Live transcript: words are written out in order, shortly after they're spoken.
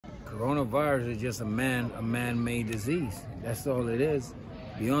Coronavirus is just a man-made disease. That's all it is.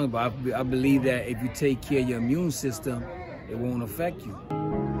 Beyond, but I believe that if you take care of your immune system, it won't affect you.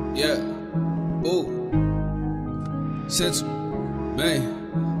 Yeah. Ooh. Central.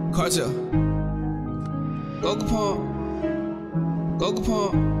 Man. Cartel. Go Capone. Go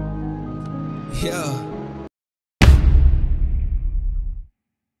Capone. Yeah.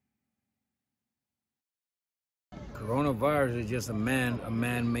 Coronavirus is just a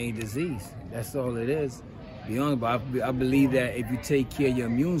man-made disease. That's all it is. Beyond, but I believe that if you take care of your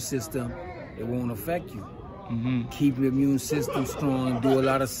immune system, it won't affect you. Keep your immune system strong. Do a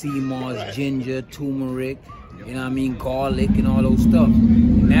lot of sea moss, ginger, turmeric, you know what I mean, garlic, and all those stuff.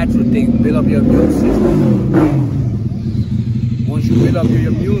 Natural things. Build up your immune system. Once you build up your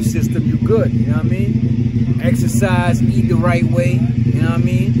immune system, you're good. You know what I mean? Exercise, eat the right way. You know what I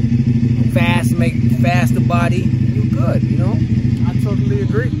mean? Fast the body. You're good. You know. I totally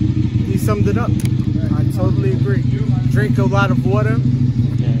agree. He summed it up. I totally agree. Drink a lot of water.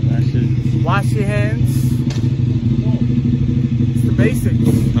 Yeah, that should. Wash your hands. It's the basics.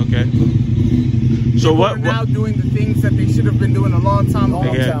 Okay. So People are now doing the things that they should have been doing a long time ago.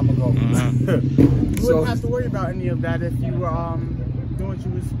 You You wouldn't have to worry about any of that if you were doing what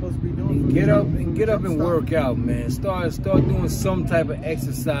you were supposed to be doing. Get up and work out, man. Start doing some type of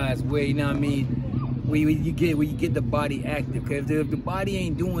exercise where, you know what I mean, where you get the body active. Because if the body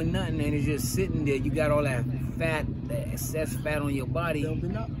ain't doing nothing and it's just sitting there, you got all that fat, that excess fat on your body.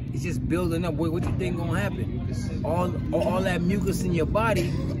 Building up. It's just building up. What you think gonna happen? All that mucus in your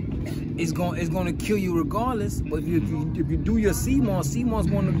body is gonna kill you regardless. But if you do your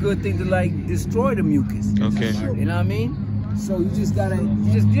CMOS one of the good things to like destroy the mucus. Okay. You know what I mean? So you just gotta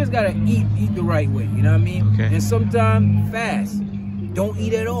eat the right way. You know what I mean? Okay. And sometimes fast. Don't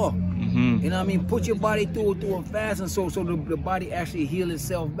eat at all. You know what I mean? Put your body through a fast, and so the body actually heal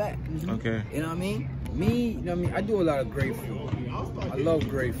itself back. Okay. You know what I mean? Me, you know what I mean? I do a lot of grapefruit. I love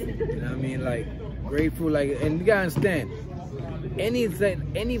grapefruit. You know what I mean? Like grapefruit, and you gotta understand,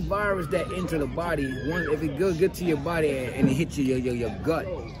 any virus that enter the body, if it goes good to your body and it hits your gut,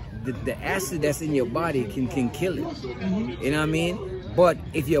 the acid that's in your body can kill it. You know what I mean? But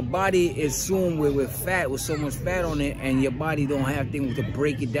if your body is soon with fat, with so much fat on it, and your body don't have things to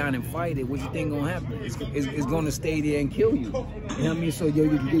break it down and fight it, what you think gonna happen? It's gonna stay there and kill you. You know what I mean? So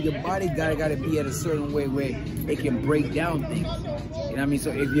your body gotta be at a certain way where it can break down things. You know what I mean?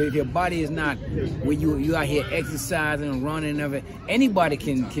 So if your body is not where you out here exercising and running and everything, anybody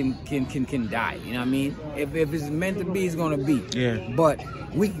can die. You know what I mean? If it's meant to be, it's gonna be. Yeah. But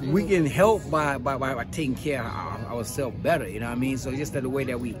we can help by taking care of ourselves better. You know what I mean? So just the way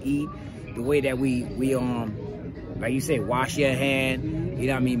that we eat, the way that we like you say, wash your hand. You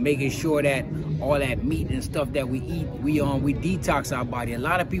know what I mean? Making sure that all that meat and stuff that we eat, we detox our body. A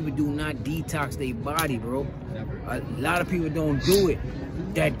lot of people do not detox their body, bro. A lot of people don't do it.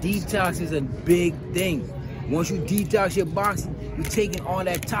 That detox is a big thing. Once you detox your body, you're taking all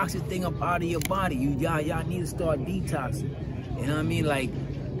that toxic thing up out of your body. Y'all need to start detoxing. You know what I mean? Like,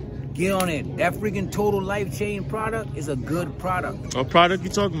 get on it. That freaking Total Life Change product is a good product. What product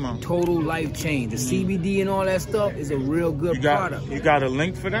you talking about? Total Life Change. The CBD and all that stuff is a real good product. You got a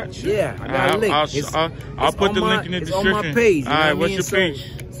link for that shit? Yeah, I got a link. I'll put the link in the description. It's on my page. All right, what's your page?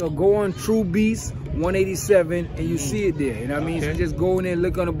 So go on True Beast 187 and you see it there. You know what I mean? So just go in there and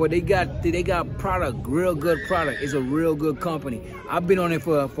look on it. But they got product, real good product. It's a real good company. I've been on it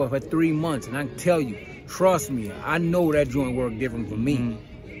for 3 months, and I can tell you, trust me, I know that joint work different for me.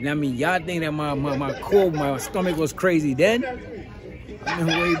 You know what I mean? Y'all think that my stomach was crazy then? I'm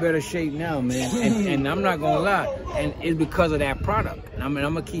in way better shape now, man. And I'm not gonna lie. And it's because of that product. And I'm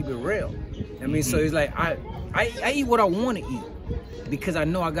gonna keep it real. I mean, so it's like I eat what I want to eat because I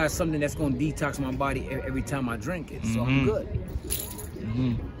know I got something that's gonna detox my body every time I drink it. So I'm good.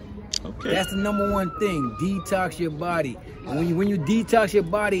 Okay. That's the #1 thing. Detox your body. And when you detox your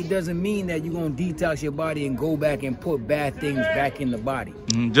body, it doesn't mean that you're gonna detox your body and go back and put bad things back in the body.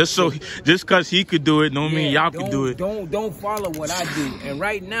 Just cause he could do it, don't mean y'all could do it. Don't follow what I do. And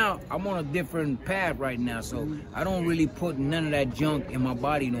right now, I'm on a different path right now, so I don't really put none of that junk in my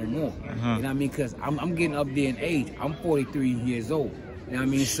body no more. You know what I mean? Because I'm getting up there in age. I'm 43 years old. You know what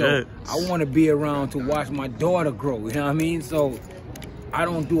I mean? So I want to be around to watch my daughter grow. You know what I mean? So I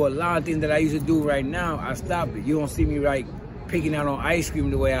don't do a lot of things that I used to do right now. I stopped it. You don't see me like picking out on ice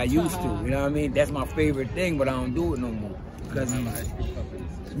cream the way I used to. You know what I mean? That's my favorite thing, but I don't do it no more. Because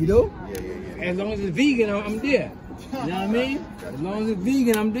you know? As long as it's vegan, I'm there. You know what I mean? As long as it's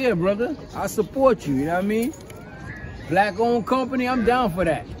vegan, I'm there, brother. I support you, you know what I mean? Black-owned company, I'm down for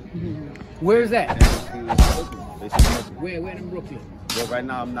that. Where's that? Where in Brooklyn? But right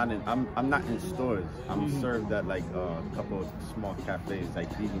now I'm not in stores. I'm served at like a couple of small cafes, like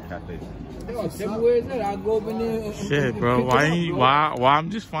vegan cafes. Yo, tell me where is that? I'll go over there. Shit, bro. Why I'm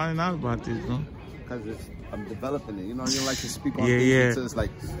just finding out about this, bro? Because I'm developing it. You know, you don't like to speak on Yeah, things yeah. until it's like,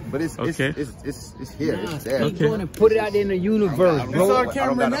 but it's here. It's there. Keep going and put it out there in the universe, It's bro. on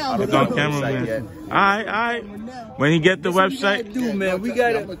camera now. It's on camera, man. All right. When he get the website, Do man, we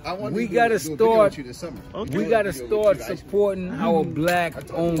gotta start. We gotta start supporting our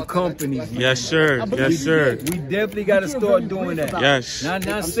black-owned companies. Man. yes, sir. Yes, sir. We definitely gotta start doing that. Yes.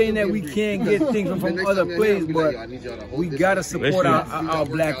 Not saying that we can't get things from other places, but we gotta support our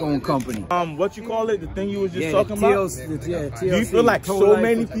black-owned company. What you call it? The thing you was just Yeah, talking the about? TLC, yeah, TLC. Do you feel like so Total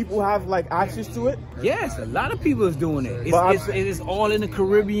many Life. people have like access to it? Yes, a lot of people is doing it. But It's all in the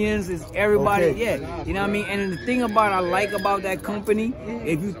Caribbeans. It's everybody. Okay. Yeah, you know what I mean. And the thing I like about that company,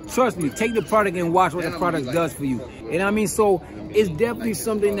 if you trust me, take the product and watch what the product does for you. You know what I mean. So it's definitely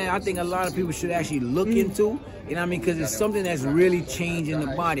something that I think a lot of people should actually look into. You know what I mean? Because it's something that's really changing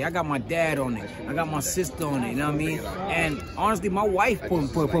the body. I got my dad on it. I got my sister on it. You know what I mean? And honestly, my wife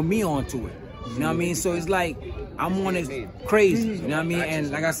put me onto it. You know what I mean? So it's like I'm on it crazy. You know what I mean? And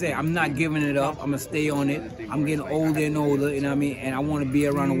like I said, I'm not giving it up. I'm gonna stay on it. I'm getting older and older. You know what I mean? And I want to be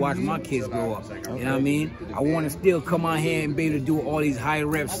around and watch my kids grow up. You know what I mean? I want to still come out here and be able to do all these high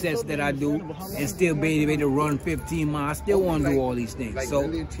rep sets that I do, and still be able to run 15 miles. I still want to do all these things. So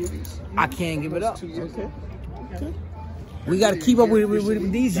I can't give it up. We got to keep up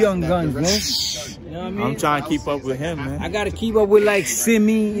with these young guns, man. You know what I mean? I'm trying to keep up with him, man. I got to keep up with like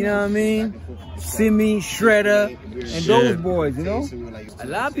Simi, you know what I mean? Simi, Shredder, and those boys, you know? A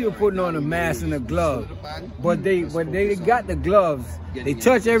lot of people putting on the mask and the glove, but they got the gloves. They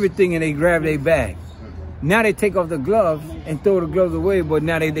touch everything and they grab their bag. Now they take off the gloves and throw the gloves away, but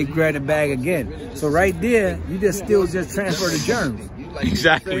now they grab the bag again. So right there, you just transfer the germs.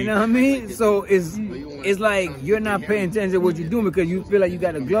 Exactly. You know what I mean? So it's like you're not paying attention to what you're doing because you feel like you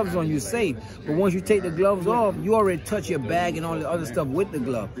got the gloves on, you're safe. But once you take the gloves off, you already touch your bag and all the other stuff with the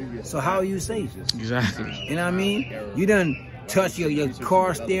glove. So how are you safe? Exactly. You know what I mean? You done touch your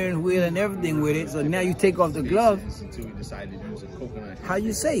car steering wheel and everything with it. So now you take off the gloves. How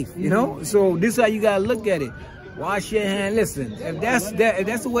you safe? You know? So this is how you gotta look at it. Wash your hand. Listen, if that's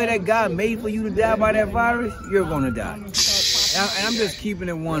the way that God made for you to die by that virus, you're gonna die. And I'm just keeping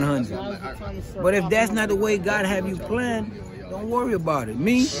it 100. But if that's not the way God have you planned, don't worry about it.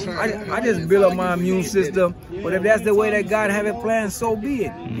 Me, I just build up my immune system. But if that's the way that God have it planned, so be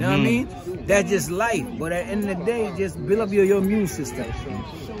it. You know what I mean? That's just life. But at the end of the day, just build up your immune system.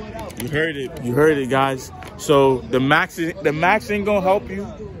 You heard it. You heard it, guys. So the max ain't gonna help you.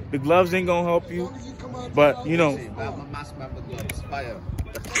 The gloves ain't gonna help you. But you know.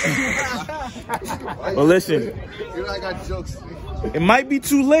 Well, listen. It might be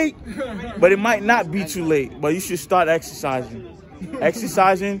too late, but it might not be too late. But you should start exercising,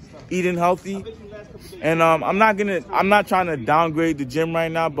 eating healthy. And I'm not trying to downgrade the gym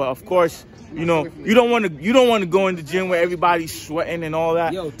right now, but of course, you know, you don't want to go in the gym where everybody's sweating and all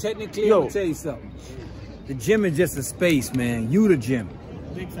that. Yo, technically, I'm gonna tell you something. The gym is just a space, man. You the gym.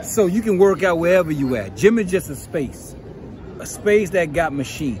 So you can work out wherever you at. Gym is just a space that got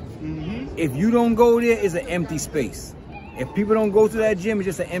machines. If you don't go there, it's an empty space. If people don't go to that gym, it's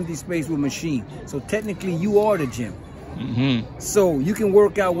just an empty space with machines. So technically, you are the gym. So you can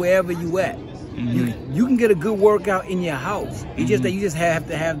work out wherever you at. You can get a good workout in your house. It's just that you just have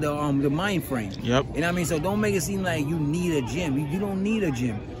to have the mind frame. Yep. You know what I mean? So don't make it seem like you need a gym. You don't need a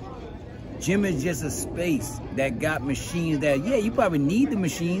gym. Gym is just a space that got machines that, yeah, you probably need the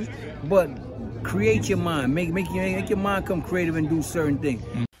machines, but create your mind. Make your mind come creative and do certain things.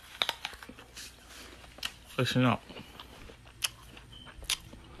 Listen up.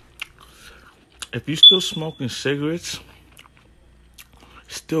 If you're still smoking cigarettes,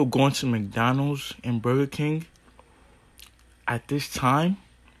 still going to McDonald's and Burger King at this time,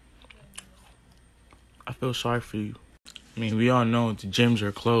 I feel sorry for you. I mean, we all know the gyms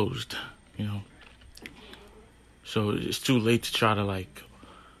are closed, you know. So it's too late to try to like,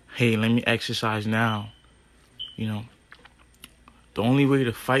 hey, let me exercise now. You know, the only way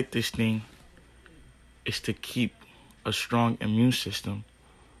to fight this thing is to keep a strong immune system.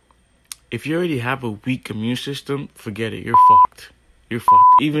 If you already have a weak immune system, forget it. You're fucked. You're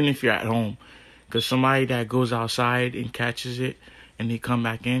fucked. Even if you're at home. Because somebody that goes outside and catches it and they come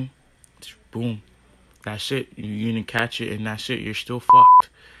back in, boom. That's it. You didn't catch it and that's it. You're still fucked.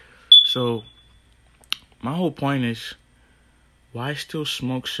 So, my whole point is, why still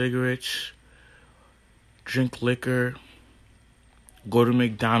smoke cigarettes, drink liquor, go to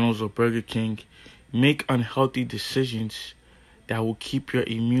McDonald's or Burger King, make unhealthy decisions that will keep your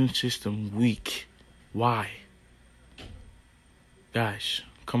immune system weak. Why? Guys,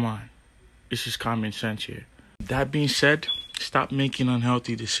 come on. This is common sense here. That being said, stop making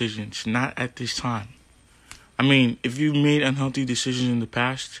unhealthy decisions. Not at this time. I mean, if you made unhealthy decisions in the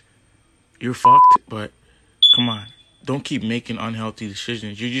past, you're fucked. But come on. Don't keep making unhealthy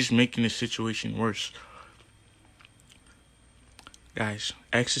decisions. You're just making the situation worse. Guys,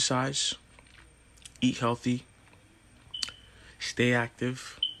 exercise. Eat healthy. Stay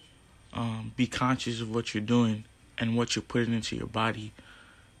active. Be conscious of what you're doing and what you're putting into your body.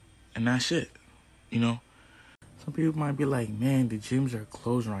 And that's it. You know? Some people might be like, man, the gyms are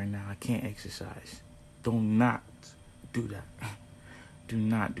closed right now. I can't exercise. Do not do that. Do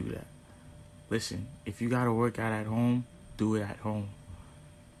not do that. Listen, if you got to work out at home, do it at home.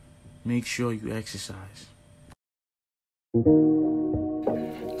 Make sure you exercise.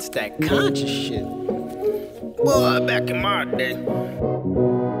 It's that conscious shit. Boy, back in my day.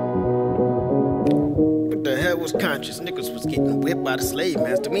 What the hell was conscious? Niggas was getting whipped by the slave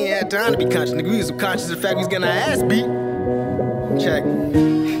master. We ain't had time to be conscious. Nigga, we was conscious of the fact we was getting our ass beat. Check.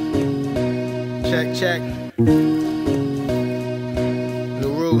 Check, check.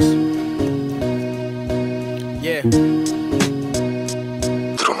 New rules. Yeah.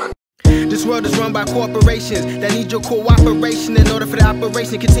 This world is run by corporations that need your cooperation in order for the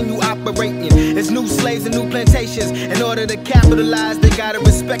operation to continue operating. It's new slaves and new plantations. In order to capitalize, they gotta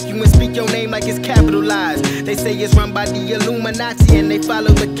respect you and speak your name like it's capitalized. They say it's run by the Illuminati and they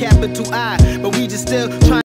follow the capital I, but we just still trying